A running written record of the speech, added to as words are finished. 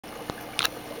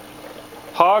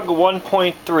HOG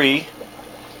 1.3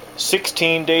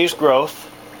 16 days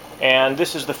growth, and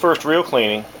this is the first real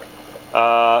cleaning.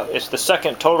 It's the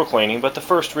second total cleaning, but the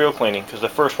first real cleaning, because the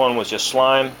first one was just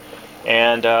slime.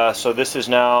 And so this is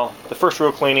now the first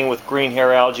real cleaning with green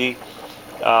hair algae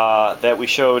that we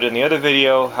showed in the other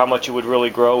video, how much it would really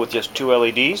grow with just 2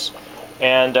 LEDs.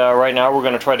 And right now we're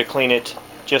going to try to clean it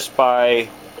just by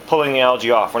pulling the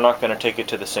algae off. We're not going to take it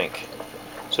to the sink.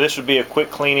 So this would be a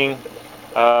quick cleaning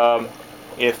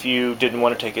if you didn't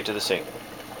want to take it to the sink.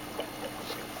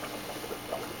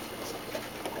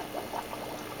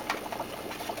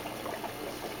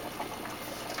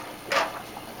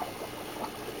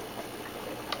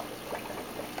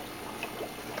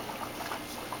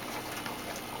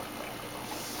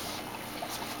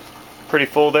 Pretty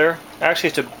full there. Actually,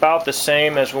 it's about the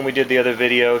same as when we did the other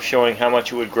video showing how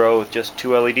much it would grow with just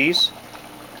 2 LEDs.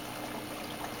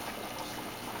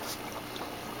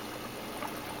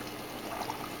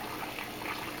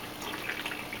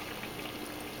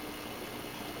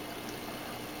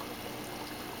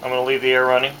 I'm going to leave the air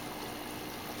running.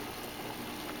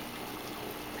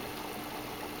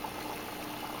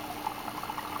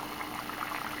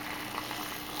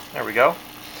 There we go.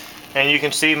 And you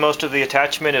can see most of the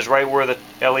attachment is right where the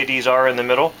LEDs are in the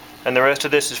middle, and the rest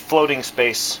of this is floating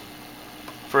space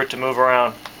for it to move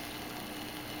around.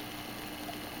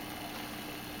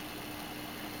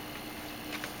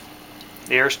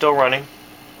 The air's still running.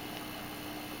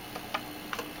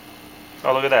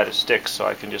 Oh, look at that, it sticks, so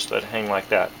I can just let it hang like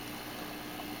that.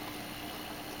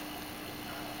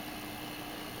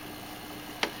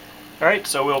 Alright,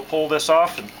 so we'll pull this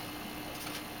off and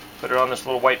put it on this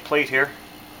little white plate here.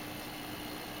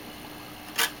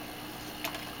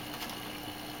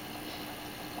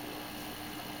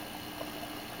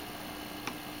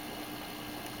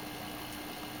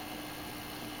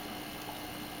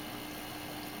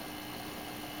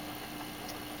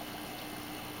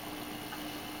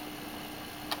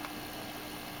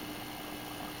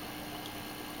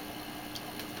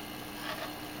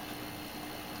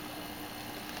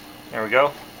 There we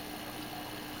go.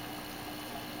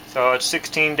 So it's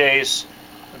 16 days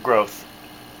of growth.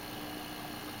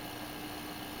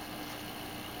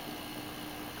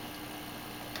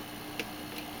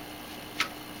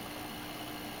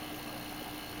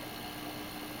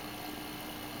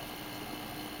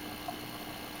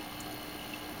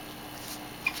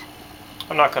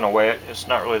 I'm not going to weigh it. It's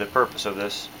not really the purpose of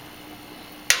this.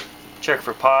 Check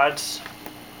for pods.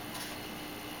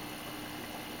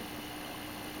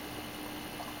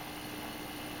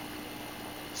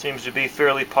 Seems to be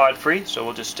fairly pod free, so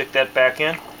we'll just stick that back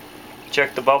in.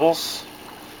 Check the bubbles.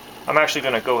 I'm actually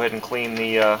going to go ahead and clean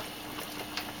the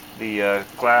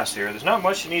glass here. There's not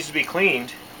much that needs to be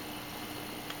cleaned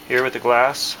here with the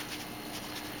glass,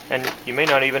 and you may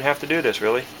not even have to do this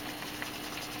really.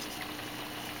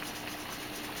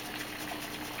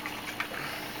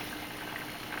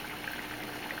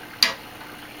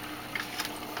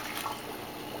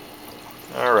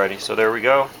 Alrighty, so there we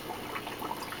go.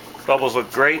 Bubbles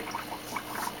look great,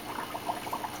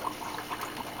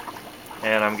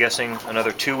 and I'm guessing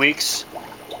another 2 weeks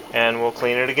and we'll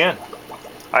clean it again.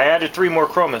 I added 3 more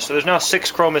chromis, so there's now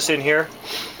 6 chromis in here,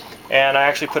 and I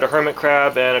actually put a hermit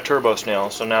crab and a turbo snail,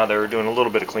 so now they're doing a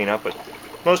little bit of cleanup, but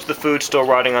most of the food's still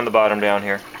rotting on the bottom down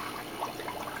here.